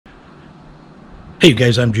Hey you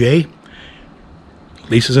guys, I'm Jay.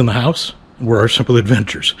 Lisa's in the house. We're our simple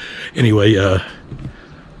adventures. Anyway, a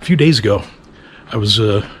few days ago, I was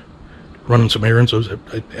running some errands. I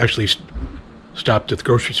actually stopped at the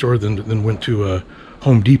grocery store, then went to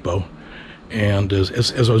Home Depot. And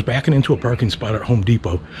as I was backing into a parking spot at Home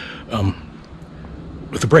Depot,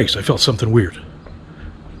 with the brakes, I felt something weird.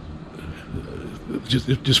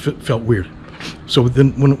 It just felt weird. So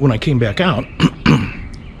then when I came back out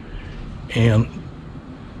and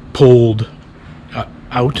pulled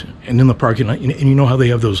out and in the parking lot, and you know how they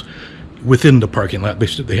have those within the parking lot,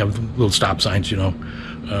 they have little stop signs, you know.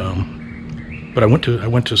 But I went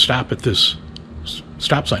to stop at this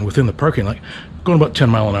stop sign within the parking lot, going about 10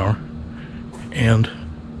 miles an hour, and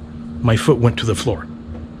my foot went to the floor.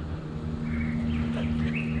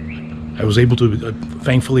 I was able to,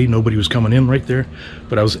 thankfully nobody was coming in right there,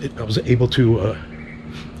 but I was able to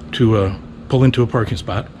pull into a parking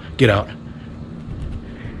spot, get out,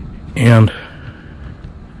 and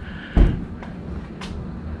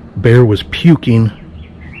Bear was puking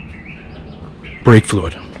brake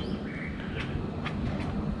fluid.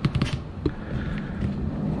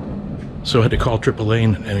 So I had to call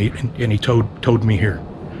AAA, and he towed me here.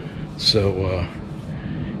 So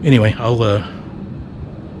anyway, I'll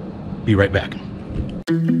be right back.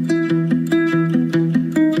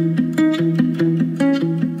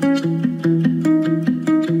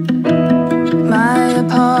 My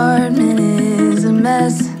apartment is a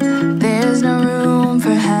mess. There's no room for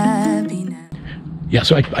happiness. Yeah,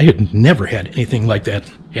 so I had never had anything like that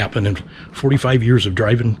happen in 45 years of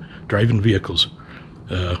driving vehicles.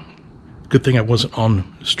 Good thing I wasn't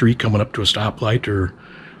on the street coming up to a stoplight, or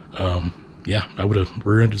yeah, I would have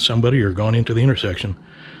rear-ended somebody or gone into the intersection.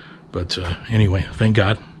 But anyway, thank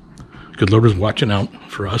God. Good Lord was watching out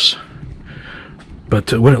for us.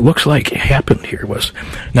 But what it looks like happened here was,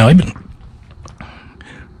 now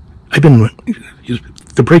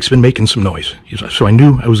the brake's been making some noise, so I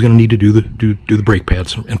knew I was going to need to do the brake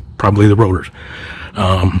pads and probably the rotors.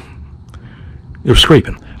 They were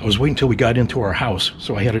scraping. I was waiting until we got into our house,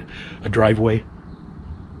 so I had a driveway,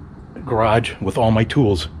 garage with all my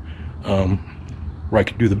tools, where I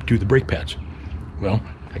could do the brake pads. Well,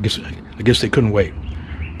 I guess they couldn't wait,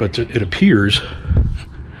 but it appears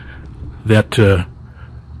that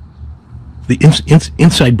the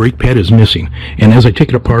inside brake pad is missing. And as I take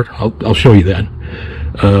it apart, I'll show you that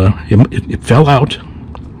it fell out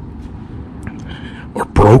or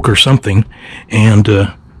broke or something, and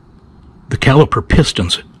the caliper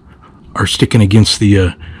pistons are sticking against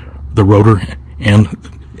the rotor and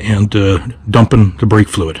dumping the brake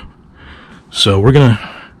fluid. So we're gonna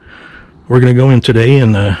go in today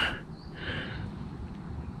and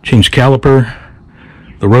change caliper,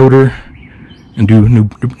 the rotor, and do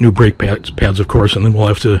new brake pads, of course, and then we'll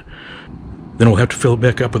have to fill it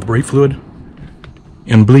back up with brake fluid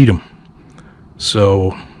and bleed them.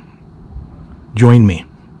 So join me.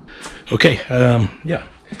 Okay, yeah.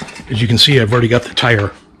 As you can see, I've already got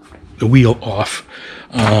the wheel off.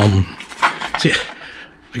 See,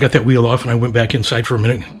 I got that wheel off, and I went back inside for a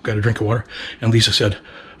minute, got a drink of water, and Lisa said,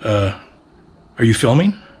 "Are you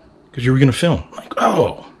filming? Because you were going to film." I'm like,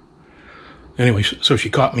 oh. Anyway, so she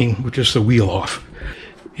caught me with just the wheel off.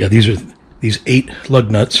 Yeah, these are these 8 lug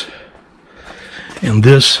nuts, and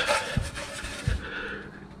this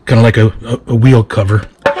kind of like a wheel cover.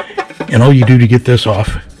 And all you do to get this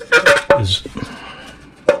off is,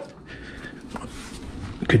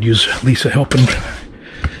 could use Lisa helping,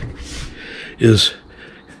 is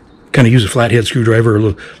kind of use a flathead screwdriver or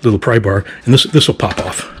a little pry bar, and this will pop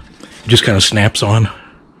off. It just kind of snaps on.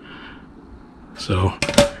 So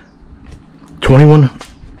 21,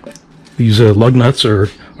 these lug nuts are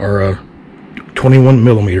 21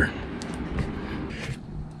 millimeter.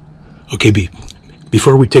 Okay,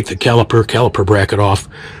 before we take the caliper bracket off,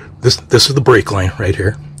 this is the brake line right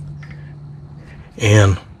here,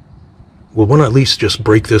 and we'll want to at least just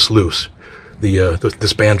break this loose.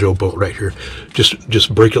 This banjo bolt right here,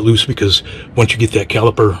 just break it loose, because once you get that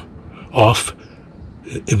caliper off,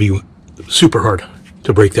 it'd be super hard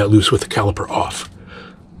to break that loose with the caliper off.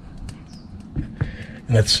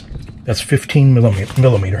 And that's 15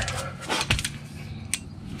 millimeter.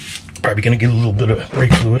 Probably gonna get a little bit of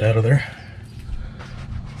brake fluid out of there.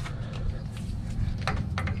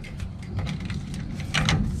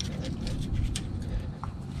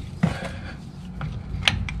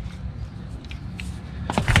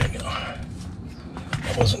 There we go.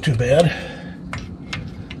 That wasn't too bad.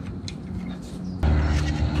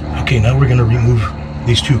 Okay, now we're gonna remove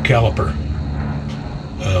these 2 caliper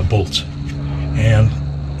bolts, and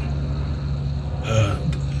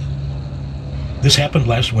this happened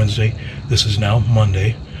last Wednesday. This is now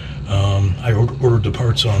Monday. I ordered the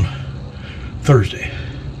parts on Thursday,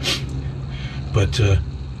 but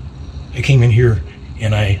I came in here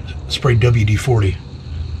and I sprayed WD-40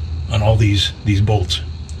 on all these bolts.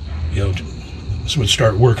 You know, this would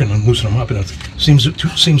start working and loosen them up, and it seems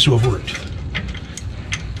to have worked.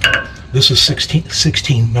 This is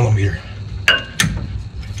 16 millimeter.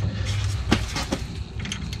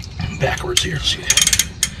 Backwards here. See,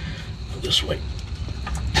 go this way.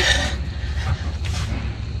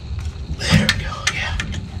 There we go. Yeah.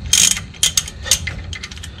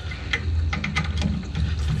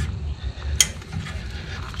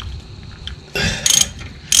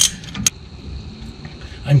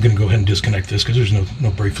 I'm going to go ahead and disconnect this because there's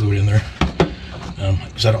no brake fluid in there.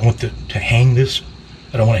 Because I don't want to hang this.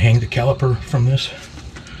 I don't want to hang the caliper from this.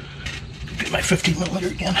 Get my 50 millimeter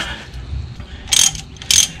again.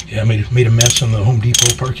 Yeah, I made a mess in the Home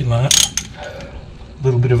Depot parking lot. A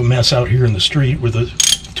little bit of a mess out here in the street where the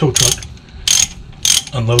tow truck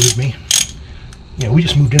unloaded me. You know, we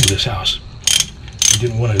just moved into this house. I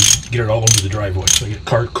didn't want to get it all over the driveway, so I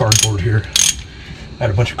got cardboard here. I had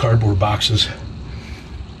a bunch of cardboard boxes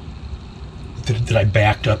that I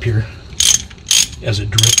backed up here as it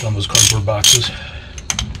dripped on those cardboard boxes.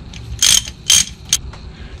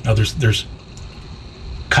 Now there's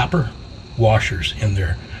copper washers in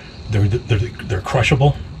there. They're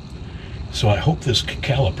crushable. So I hope this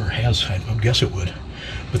caliper has, I would guess it would,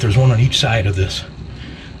 but there's one on each side of this.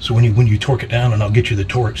 So when you torque it down, and I'll get you the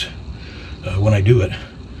torques when I do it.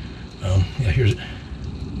 Yeah, here's it.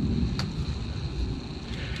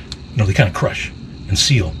 You know, they kind of crush and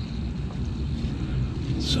seal.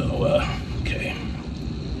 So, okay.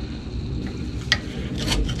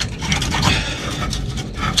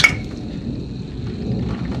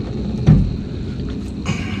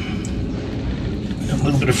 A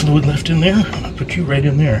little bit of fluid left in there. I'll put you right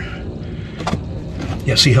in there.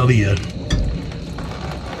 Yeah, see how the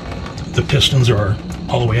pistons are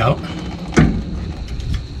all the way out?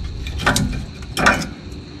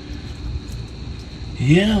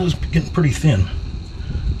 Yeah, it was getting pretty thin.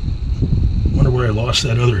 Wonder where I lost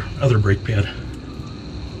that other brake pad.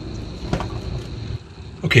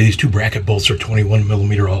 Okay, these two bracket bolts are 21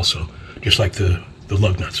 millimeter also, just like the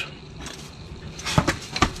lug nuts.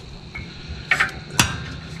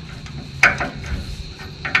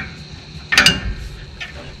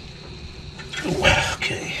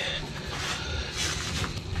 Okay.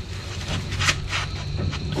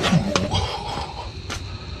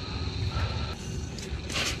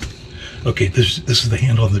 Okay, this is the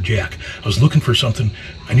handle of the jack. I was looking for something.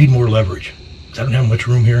 I need more leverage. I don't have much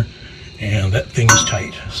room here, and that thing is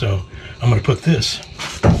tight. So I'm going to put this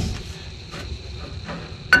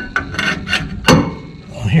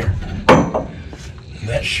on here. And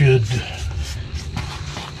that should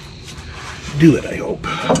do it, I hope.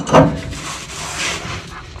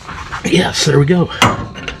 Yes, there we go.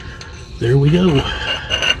 There we go.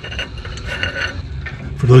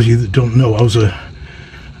 For those of you that don't know, I was a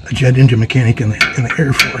jet engine mechanic in the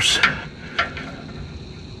Air Force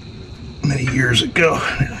many years ago.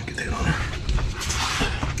 Get that on there.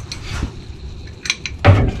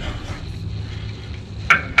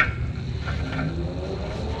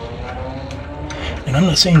 And I'm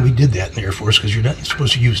not saying we did that in the Air Force, because you're not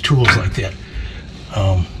supposed to use tools like that.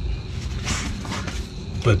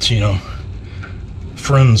 But, you know,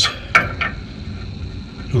 friends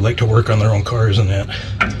who like to work on their own cars and that,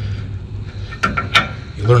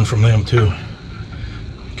 you learn from them too.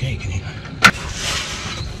 Okay, can you?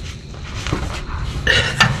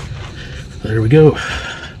 There we go.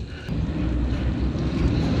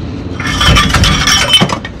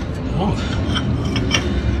 Oh,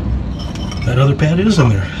 that other pad is in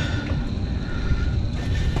there.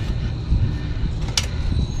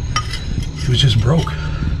 It was just broke.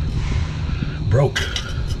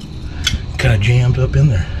 Kind of jammed up in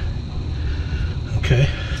there. Okay.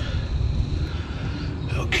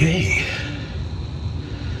 Okay.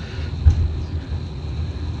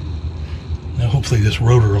 Now hopefully this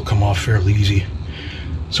rotor will come off fairly easy.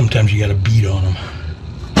 Sometimes you got to beat on them.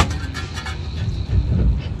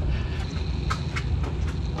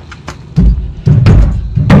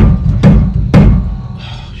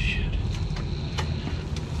 Oh, shit.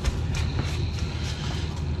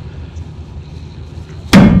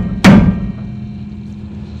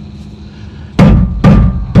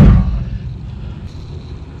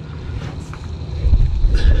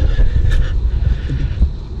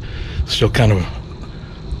 Still kind of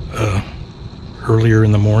earlier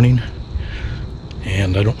in the morning,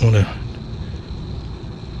 and I don't want to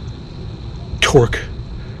torque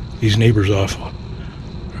these neighbors off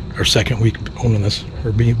our second week owning this,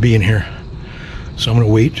 or being here. So I'm going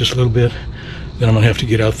to wait just a little bit. Then I'm going to have to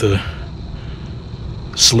get out the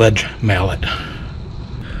sledge mallet.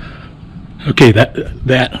 Okay,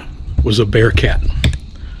 that was a Bearcat.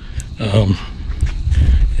 Yeah,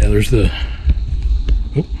 there's the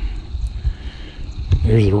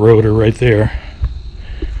rotor right there,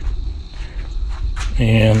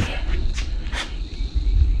 and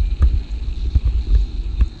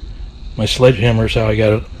my sledgehammer is how I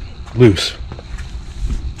got it loose.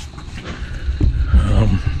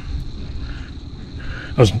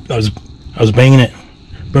 I was banging it,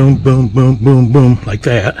 boom, boom, boom, boom, boom, like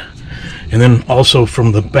that, and then also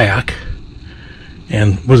from the back,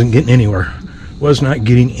 and wasn't getting anywhere. Was not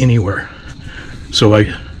getting anywhere. So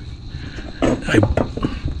I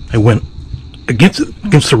went against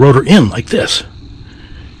the rotor in like this,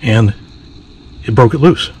 and it broke it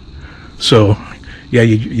loose. So yeah,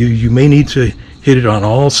 you may need to hit it on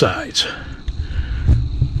all sides.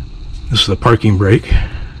 This is the parking brake.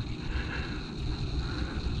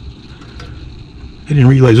 I didn't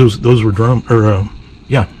realize those were drum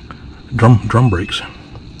brakes.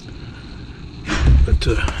 But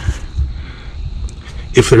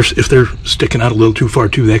if they're sticking out a little too far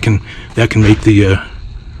too, that can make the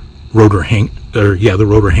rotor hang, or yeah, the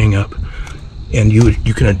rotor hang up. And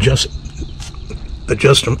you can adjust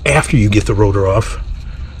them after you get the rotor off,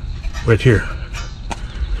 right here.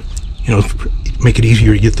 You know, make it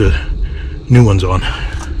easier to get the new ones on.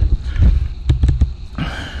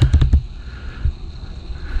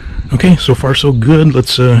 Okay, so far so good.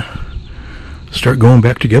 Let's start going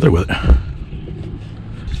back together with it.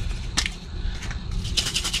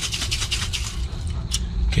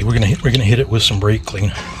 Okay, we're gonna hit it with some brake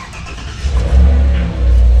clean.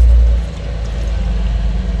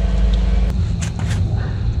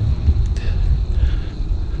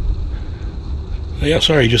 Yeah,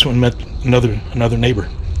 sorry, just went and met another neighbor.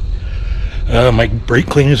 My brake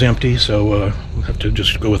clean is empty, so we'll have to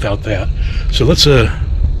just go without that. So let's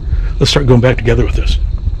start going back together with this.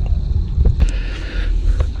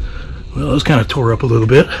 Well, it's kind of tore up a little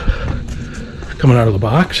bit coming out of the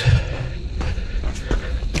box.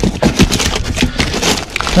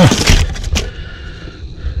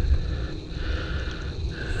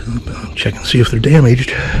 Check and see if they're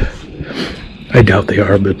damaged. I doubt they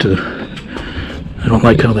are, but I don't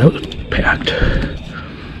like how that was packed.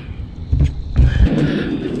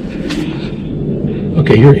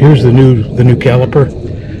 Okay, here's the new caliper.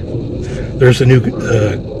 There's the new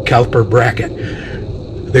caliper bracket.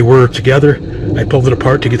 They were together. I pulled it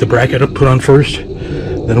apart to get the bracket put on first.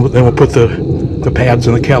 Then we'll put the pads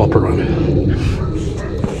and the caliper on.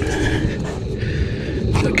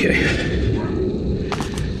 Okay.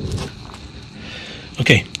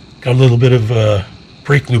 Okay, got a little bit of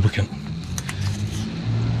brake lubricant.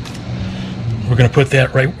 We're going to put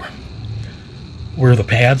that right where the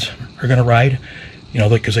pads are going to ride. You know,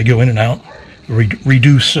 because they go in and out.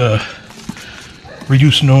 Reduce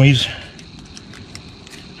noise,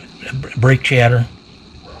 brake chatter.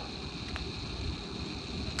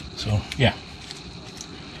 So yeah,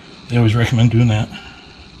 they always recommend doing that.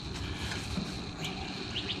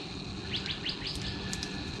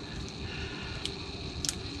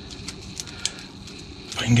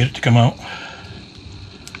 If I can get it to come out.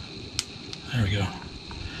 There we go.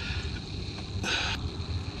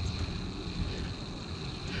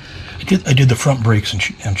 I did the front brakes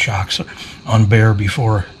and shocks on Bear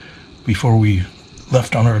before we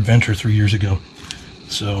left on our adventure 3 years ago.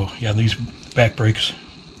 So yeah, these back brakes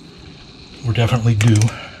were definitely due.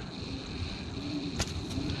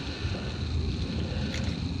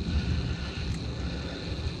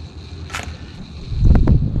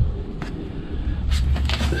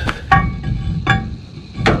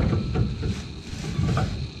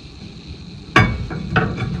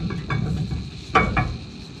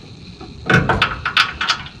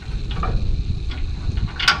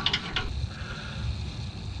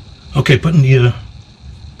 Okay, putting the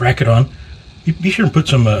bracket on. Be sure and put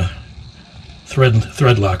some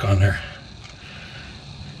thread lock on there.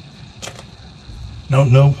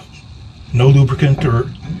 No lubricant or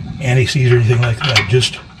anti-seize or anything like that.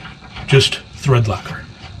 Just thread locker.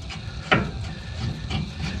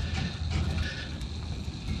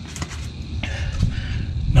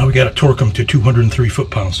 Now we got to torque them to 203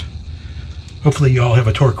 foot-pounds. Hopefully you all have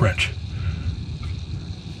a torque wrench.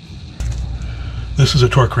 This is a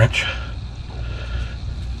torque wrench.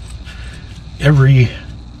 Every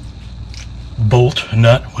bolt,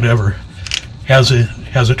 nut, whatever, has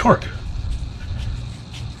a torque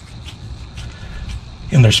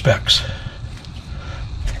in their specs.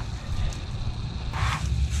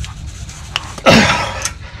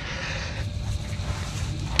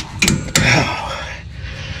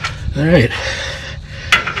 All right,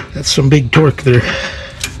 that's some big torque there.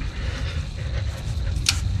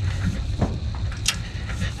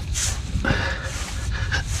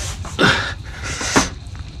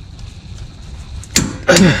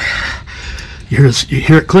 You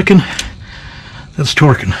hear it clicking? That's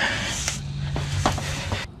torquing.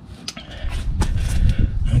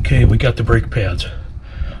 Okay, we got the brake pads.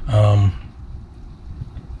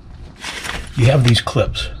 You have these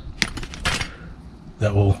clips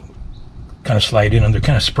that will kind of slide in, and they're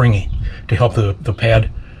kind of springy to help the pad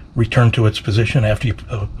return to its position after you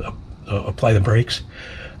apply the brakes.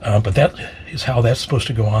 But that is how that's supposed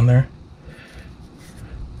to go on there.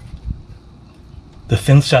 The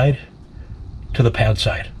thin side to the pad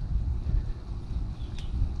side,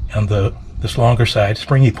 and this longer side,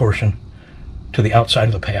 springy portion, to the outside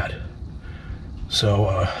of the pad.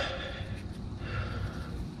 So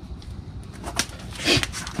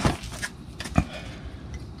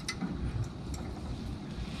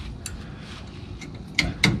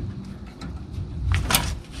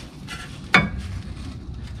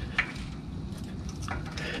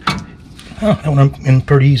that one in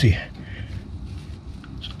pretty easy.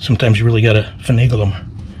 Sometimes you really gotta finagle them,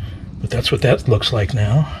 but that's what that looks like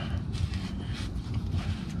now.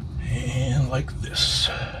 And like this.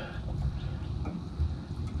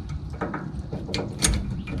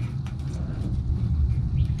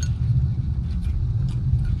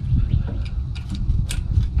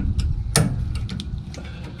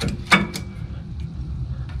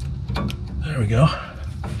 There we go.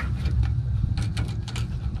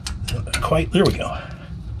 Not quite, there we go.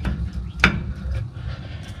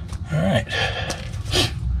 All right,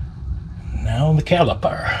 now the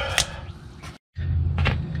caliper.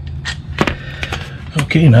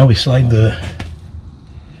 Okay, now we slide the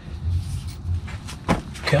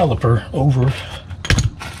caliper over the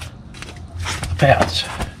pads.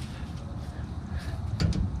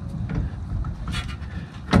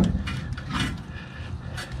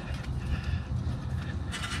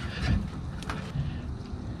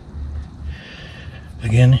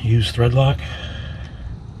 Again, use thread lock.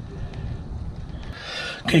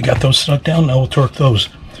 Okay, got those stuck down. Now we'll torque those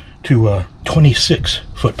to 26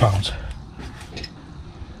 foot-pounds.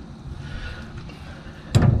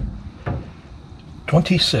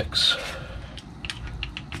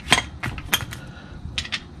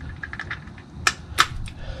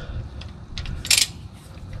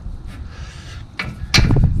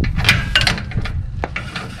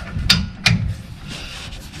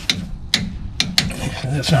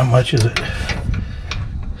 That's not much, is it?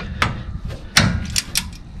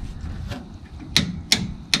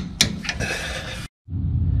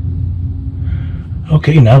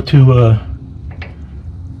 Okay, now to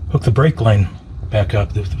hook the brake line back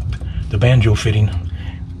up, the banjo fitting.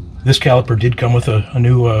 This caliper did come with a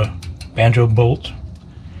new banjo bolt.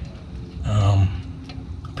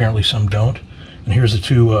 Apparently some don't. And here's the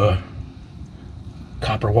two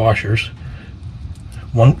copper washers.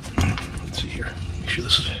 One, let's see here.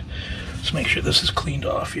 Let's make sure this is cleaned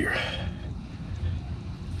off here.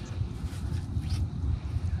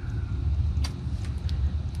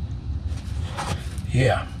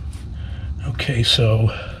 Yeah. Okay, so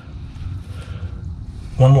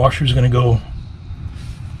one washer is going to go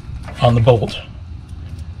on the bolt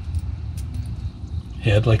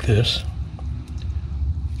head like this.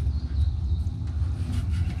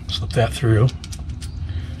 Slip that through.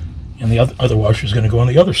 And the other washer is going to go on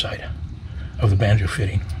the other side of the banjo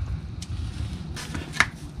fitting.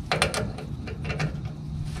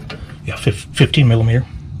 Yeah, 15 millimeter,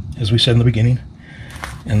 as we said in the beginning.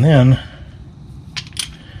 And then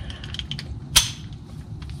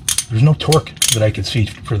there's no torque that I could see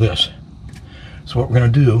for this. So what we're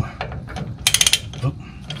going to do,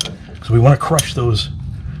 because we want to crush those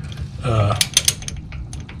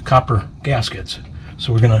copper gaskets.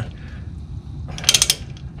 So we're going to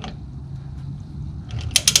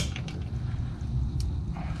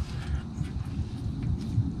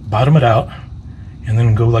bottom it out and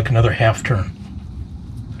then go like another half turn.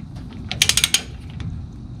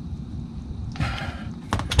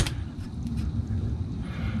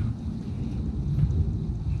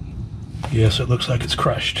 Yes, it looks like it's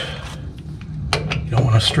crushed. You don't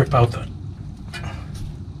want to strip out the...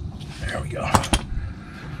 There we go.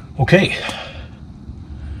 Okay.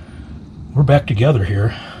 We're back together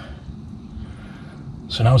here.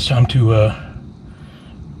 So now it's time to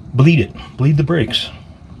bleed it. Bleed the brakes.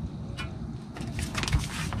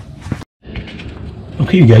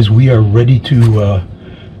 Okay, you guys, we are ready to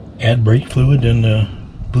add brake fluid and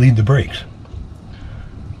bleed the brakes.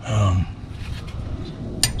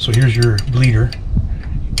 So here's your bleeder.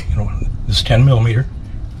 You know, this is 10 millimeter.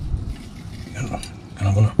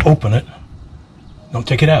 want to open it. Don't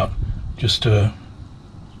take it out. Just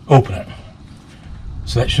open it.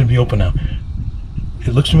 So that should be open now.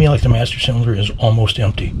 It looks to me like the master cylinder is almost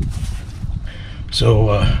empty. So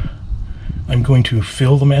I'm going to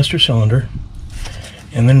fill the master cylinder,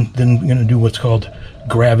 and then I'm going to do what's called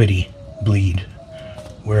gravity bleed,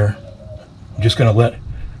 where I'm just going to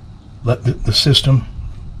let the system,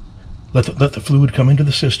 let the fluid come into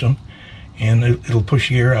the system, and it'll push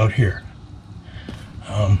the air out here.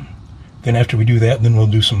 Then after we do that, then we'll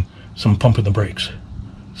do some pumping the brakes.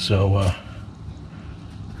 So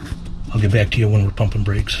I'll get back to you when we're pumping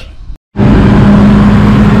brakes. I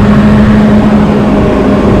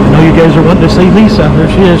know you guys are wanting to see Lisa. There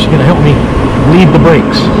she is. She's going to help me bleed the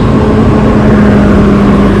brakes.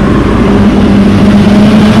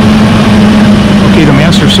 Okay, the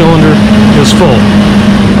master cylinder is full.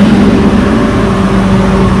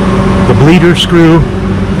 The bleeder screw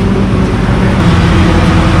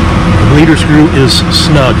is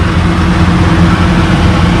snug.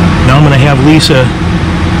 Now I'm going to have Lisa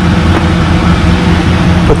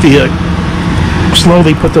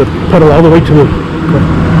slowly put the pedal all the way to the...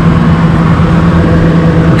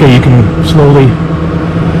 Okay, you can slowly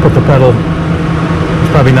put the pedal. There's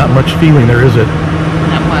probably not much feeling there, is it?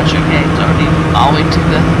 Not much, okay. It's already all the way to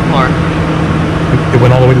the floor. It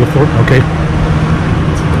went all the way to the floor? Okay.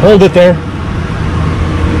 Hold it there.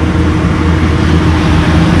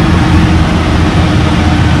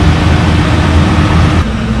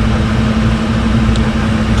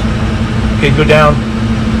 Okay, go down.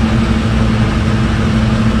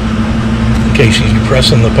 Okay, she's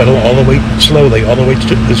pressing the pedal all the way, slowly, all the way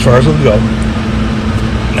to as far as it'll go.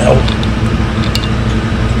 Now,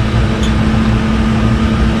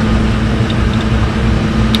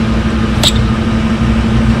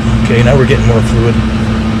 okay, now we're getting more fluid.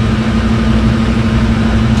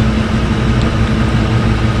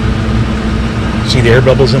 See the air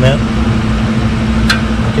bubbles in that?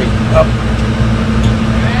 Okay, up.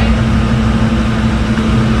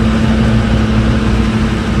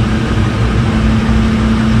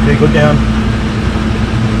 Okay, go down.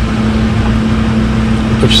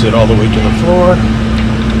 Pushes it all the way to the floor.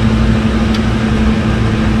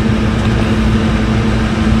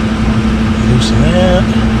 Loosen that.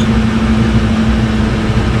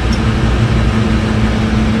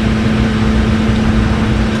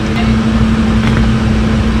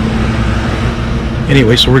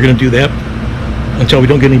 Anyway, so we're going to do that until we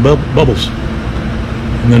don't get any bubbles.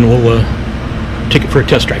 And then we'll take it for a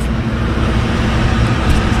test drive.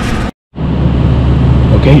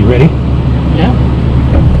 Okay, you ready? Yeah.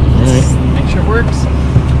 All right. Make sure it works.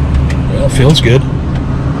 Well, it feels good.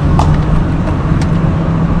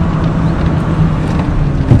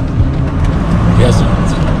 Yes,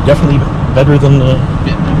 it's definitely better than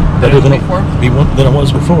than it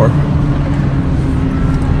was before.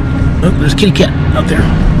 Oh, there's a kitty cat out there.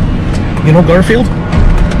 You know Garfield?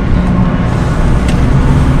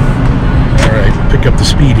 All right, pick up the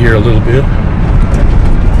speed here a little bit.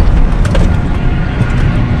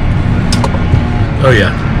 Oh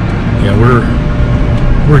yeah,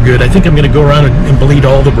 we're good. I think I'm going to go around and bleed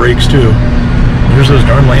all the brakes too. Here's those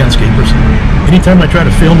darn landscapers. Anytime I try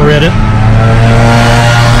to film or edit,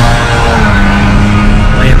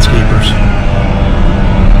 landscapers.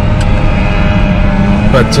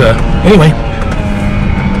 But anyway,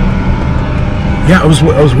 yeah, I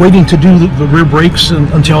was waiting to do the rear brakes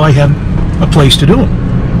until I had a place to do them.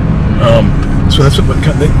 So that's what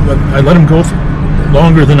I let them go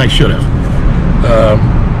longer than I should have.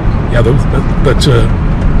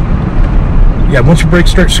 Yeah, once your brakes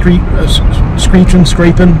start screeching,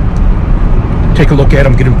 scraping, take a look at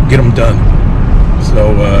them, get them done.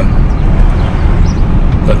 So,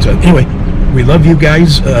 anyway, we love you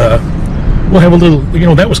guys. We'll have a little,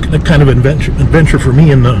 that was kind of an adventure for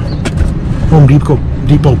me in the Home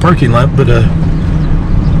Depot parking lot. But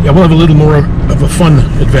yeah, we'll have a little more of a fun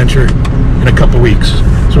adventure in a couple weeks.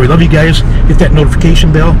 So we love you guys. Hit that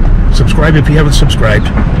notification bell. Subscribe if you haven't subscribed.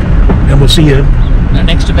 And we'll see you Our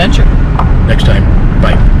next adventure. next time.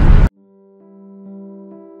 Bye.